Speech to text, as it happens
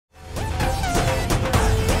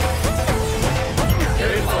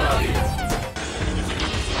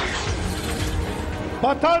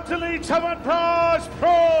Patanjali chyawanprash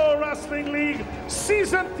pro wrestling league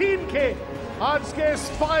season 3 के आज के इस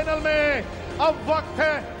फाइनल में अब वक्त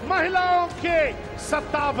है महिलाओं के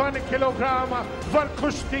 57 किलोग्राम वर्ग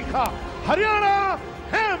कुश्ती का। हरियाणा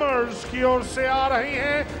हैमर्स की ओर से आ रही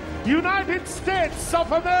हैं यूनाइटेड स्टेट्स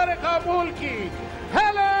ऑफ अमेरिका मूल की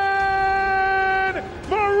Helen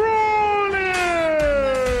मरूलिस।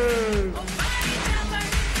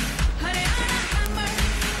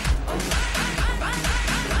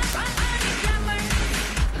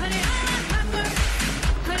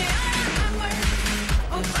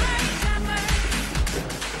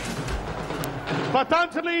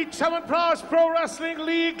 Patanjali chyawanprash pro wrestling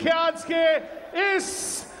league के आज के इस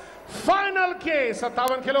फाइनल के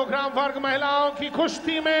 57 किलोग्राम वर्ग महिलाओं की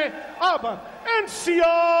कुश्ती में अब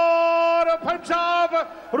एनसीआर पंजाब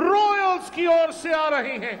रॉयल्स की ओर से आ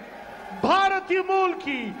रही हैं भारतीय मूल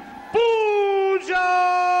की पूजा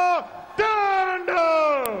Dhanda.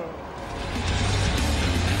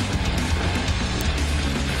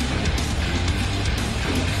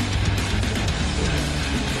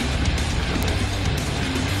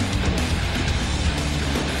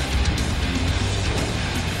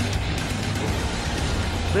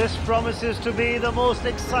 This promises to be the most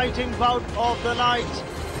exciting bout of the night.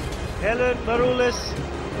 Helen Mरूलिस,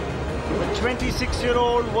 the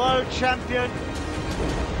 26-year-old world champion,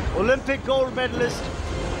 Olympic gold medalist,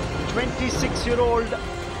 26-year-old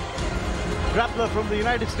grappler from the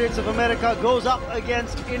United States of America, goes up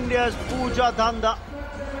against India's Pooja Dhanda.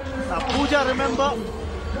 Now, Pooja, remember,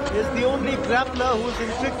 is the only grappler who's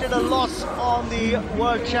inflicted a loss on the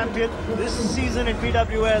world champion this season in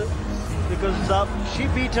PWL, because she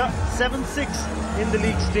beat her 7-6 in the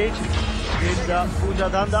league stage with Pooja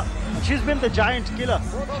Dhanda. She's been the giant killer.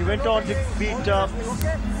 She went on to beat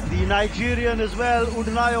the Nigerian as well,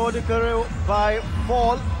 Udunai Odekare, by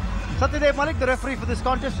fall. Satyadev Malik, the referee for this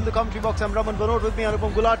contest. In the commentary box, I'm Raman Banod, with me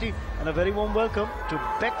Anupam Gulati, and a very warm welcome to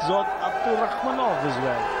Bekzod Abdurrahmanov as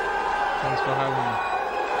well. Thanks for having me.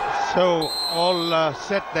 So, all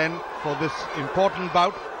set then for this important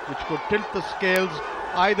bout, which could tilt the scales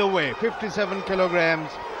either way. 57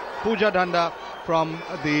 kilograms, Pooja Dhanda from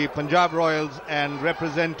the Punjab Royals, and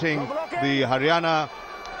representing the Haryana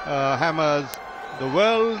Hammers, the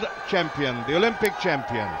world champion, the Olympic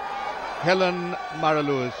champion, Helen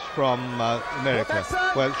Mरूलिस from America.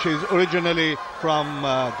 Well, she's originally from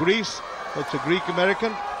Greece. It's a Greek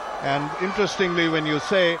American, and interestingly, when you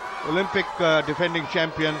say Olympic defending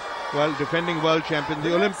champion, well, defending world champion,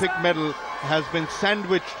 the Olympic medal has been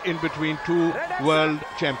sandwiched in between two world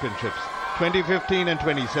championships, 2015 and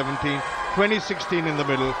 2017, 2016 in the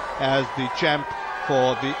middle as the champ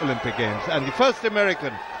for the Olympic Games, and the first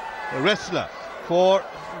American wrestler for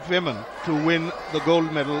women to win the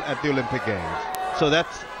gold medal at the Olympic Games. So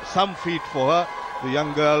that's some feat for her, the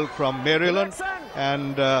young girl from Maryland.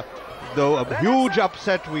 And though a huge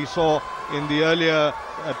upset we saw in the earlier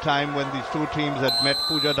time when these two teams had met,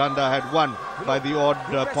 Pooja Dhanda had won by the odd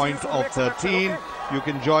point of 13. You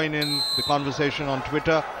can join in the conversation on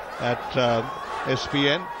Twitter at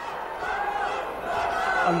SPN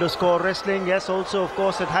 _wrestling. Yes, also of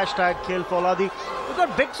course at hashtag #KhelFoladi. We've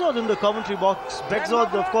got Bekzod in the commentary box.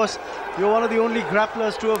 Bekzod, of course, you're one of the only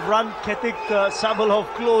grapplers to have run Ketik Sabalov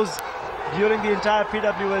close during the entire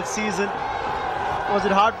PWL season. Was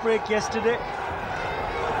it heartbreak yesterday?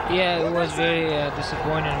 Yeah, it was very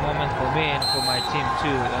disappointing moment for me and for my team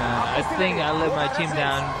too. I think I let my team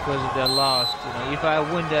down because of their loss. You know, if I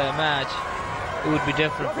win the match, it would be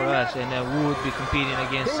different for us, and we would be competing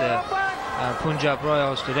against Punjab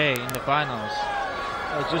Royals today in the finals.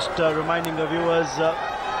 Just reminding the viewers,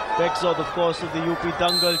 Bekzod, of course, of the UP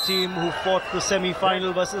Dangal team, who fought the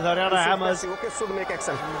semi-final versus Haryana Hammers.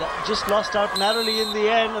 Just lost out narrowly in the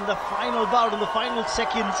end, and the final bout in the final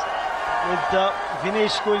seconds, with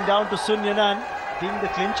Vinesh going down to Sunyanan, being the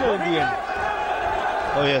clincher in the end.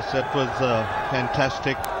 Oh yes, that was a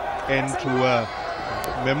fantastic end to a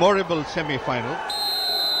memorable semi-final.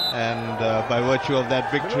 And by virtue of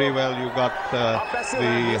that victory, well, you got the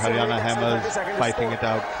Haryana Hammers fighting it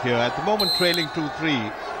out here. At the moment, trailing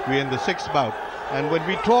 2-3. We're in the 6th bout. And when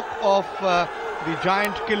we talk of the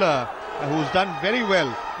giant killer who's done very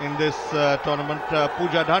well in this tournament,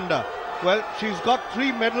 Pooja Dhanda, well, she's got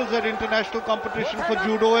 3 medals at international competition for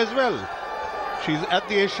judo as well. She's at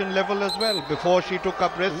the Asian level as well. Before she took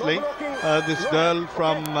up wrestling, this girl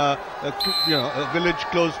from a village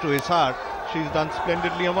close to Hisar, she's done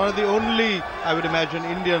splendidly, and one of the only, I would imagine,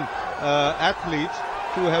 Indian athletes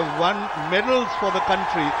to have won medals for the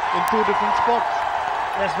country in 2 different sports.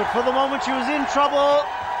 Yes, but for the moment she was in trouble.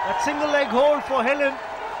 That single leg hold for Helen.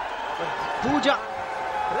 But Pooja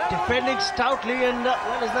defending stoutly, and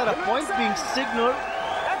well, is there a point being signaled?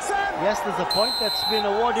 Yes, there's a point that's been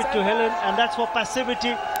awarded to Helen, and that's for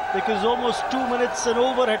passivity, because almost 2 minutes and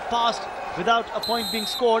over had passed without a point being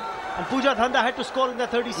scored, and Pooja Dhanda had to score in the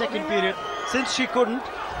 30-second period. Since she couldn't,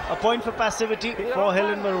 a point for passivity for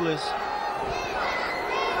Helen Maroulis.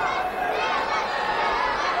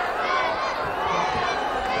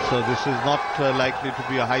 So this is not likely to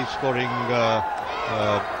be a high-scoring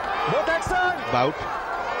bout.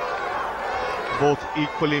 Both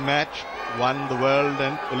equally matched. One, the world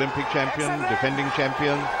and Olympic champion, defending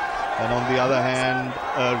champion, and on the other hand,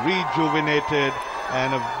 a rejuvenated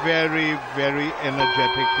and a very, very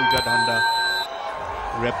energetic Pooja Dhanda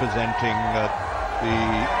representing the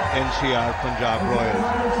NCR Punjab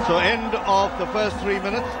Royals. So end of the first 3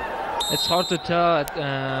 minutes. It's hard to tell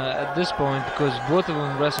at this point because both of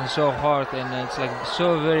them wrestling so hard, and it's like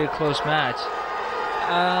so very close match.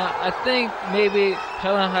 I think maybe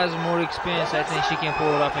Helen has more experience. I think she can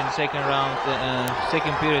pull it off in the second round,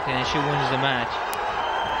 second period, and she wins the match.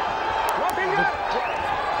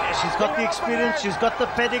 She's got the experience, she's got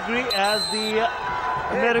the pedigree as the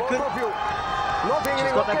American.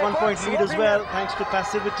 She's got that 1 point lead as well, thanks to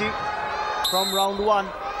passivity from round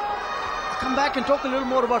one. I'll come back and talk a little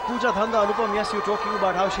more about Pooja Dhanda. Anupam, yes, you're talking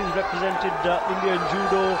about how she's represented India in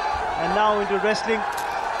judo and now into wrestling.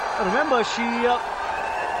 Remember, she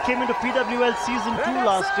came into PWL season 2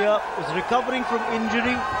 last year, was recovering from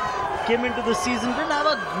injury, came into the season, didn't have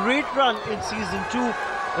a great run in season 2,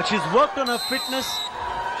 but she's worked on her fitness.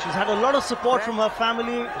 She's had a lot of support from her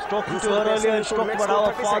family. I was talking to her earlier, and she talked about how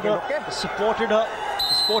her father supported her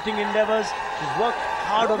sporting endeavors. She's worked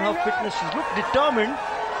hard on her fitness. She's looked determined,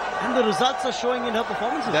 and the results are showing in her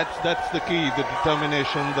performances. That's the key, the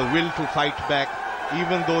determination, the will to fight back,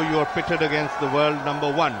 even though you are pitted against the world number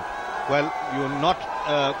 1. Well, you're not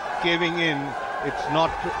caving in. It's not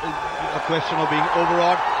a question of being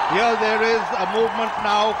overawed. Here there is a movement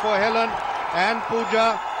now for Helen and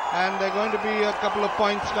Pooja, and there are going to be a couple of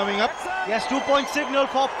points coming up. Yes, 2-point signal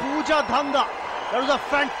for Pooja Dhanda. That was a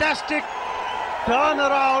fantastic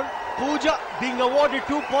turnaround. Pooja being awarded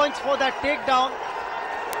 2 points for that takedown.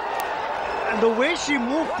 And the way she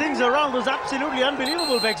moved things around was absolutely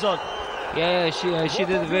unbelievable, Vexon. Yeah, she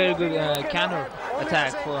did a very good counter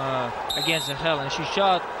attack for, against Helen. She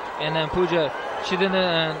shot, and then Pooja, she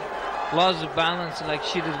didn't lose the balance. Like,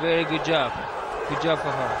 she did a very good job. Good job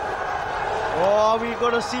for her. Oh, we're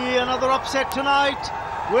going to see another upset tonight.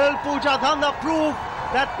 Will Pooja Dhanda prove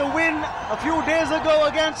that the win a few days ago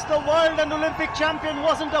against the world and Olympic champion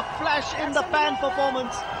wasn't a flash in the pan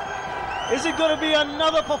performance? Is it going to be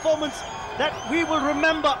another performance that we will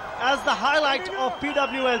remember as the highlight of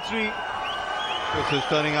PWL 3? This is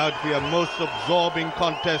turning out to be a most absorbing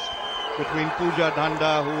contest between Pooja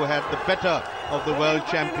Dhanda, who had the better of the world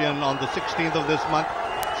champion on the 16th of this month.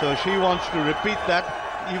 So she wants to repeat that,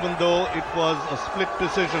 even though it was a split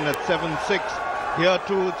decision at 7-6. Here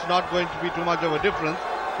too, it's not going to be too much of a difference.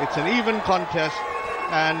 It's an even contest,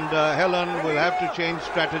 and Helen will have to change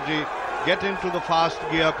strategy, get into the fast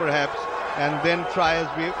gear perhaps, and then try, as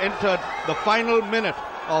we've entered the final minute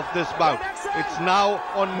of this bout. It's now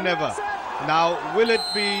or never. Now, will it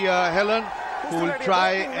be Helen who will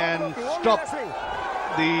try and stop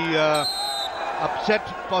the upset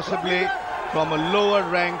possibly from a lower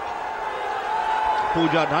ranked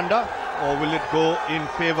Pooja Dhanda, or will it go in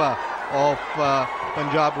favour of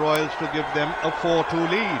Punjab Royals to give them a 4-2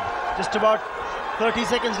 lead? Just about 30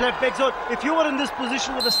 seconds left, Begzor. If you were in this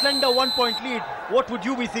position with a slender 1-point lead, what would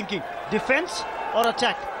you be thinking? Defense or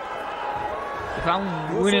attack? If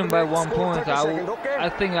I'm winning by 1 point, I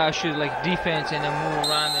think I should like defense and then move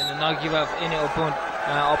around and not give up any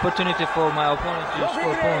opportunity for my opponent to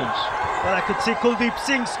score points. Well, I could see Kuldeep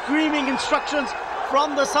Singh screaming instructions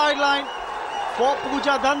from the sideline for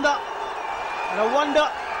Pooja Dhanda. And I wonder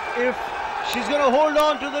if she's going to hold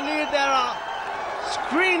on to the lead. There are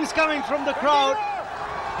screams coming from the crowd.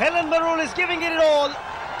 Helen Maroulis is giving it all.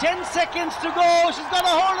 10 seconds to go. She's got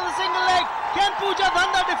a hold of the single leg. Can Pooja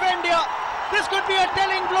Dhanda defend here? This could be a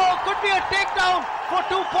telling blow. Could be a takedown for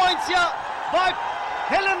 2 points here by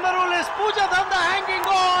Helen Maroulis. Pooja Dhanda hanging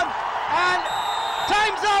on. And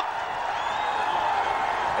time's up.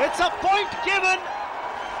 It's a point given.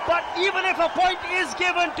 But even if a point is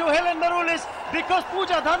given to Helen Maroulis, because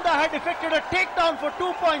Pooja Dhanda had effected a takedown for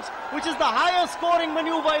 2 points, which is the highest scoring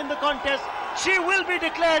maneuver in the contest, she will be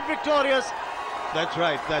declared victorious. That's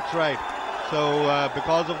right, that's right. So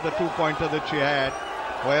because of the 2-pointer that she had,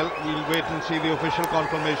 well, we'll wait and see the official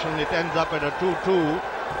confirmation. It ends up at a 2-2,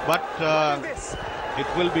 but it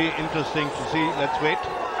will be interesting to see. Let's wait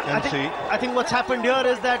and see. I think what's happened here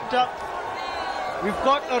is that We've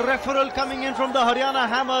got a referral coming in from the Haryana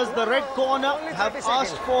Hammers. The red corner have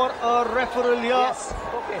asked for a referral here. Yes.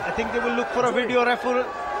 Okay. I think they will look for a video referral.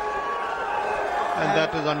 And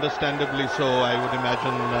that is understandably so. I would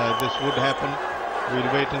imagine this would happen.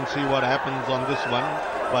 We'll wait and see what happens on this one.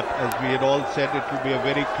 But as we had all said, it will be a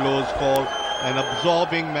very close call, an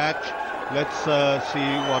absorbing match. Let's see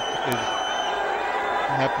what is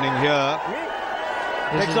happening here.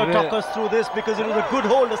 Hexo, talk us through this, because it was a good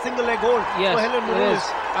hold, a single leg hold Yes, for Helen it Marulis. is.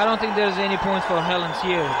 I don't think there's any points for Helen's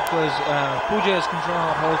here, because Pooja is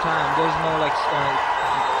controlling the whole time. There's no like,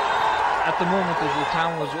 at the moment the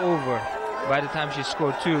time was over by the time she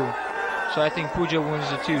scored 2. So I think Pooja wins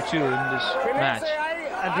the 2-2 in this match.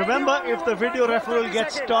 And remember, if the video referral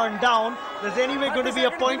gets turned down, there's anyway going to be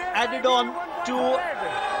a point added on to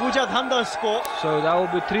Pooja Dhanda's score. So that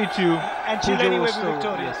will be 3-2. And she'll anyway be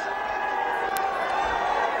victorious.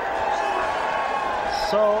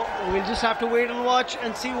 So we'll just have to wait and watch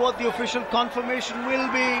and see what the official confirmation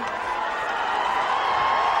will be.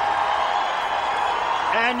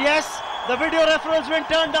 And yes, the video referrals been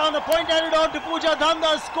turned down. A point added on to Pooja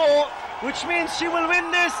Dhanda's score, which means she will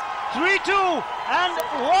win this 3-2. And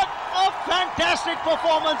what a fantastic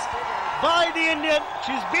performance by the Indian.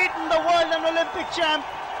 She's beaten the world and Olympic champ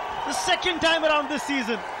the second time around this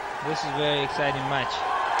season. This is a very exciting match.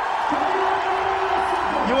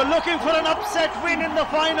 You were looking for an upset win in the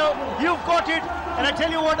final. You've got it. And I tell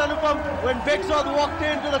you what, Anupam, when Begzod walked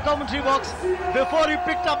into the commentary box, before he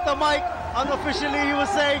picked up the mic, unofficially he was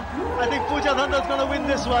saying, I think Pooja Dhanda is going to win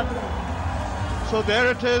this one. So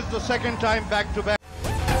there it is, the second time back-to-back.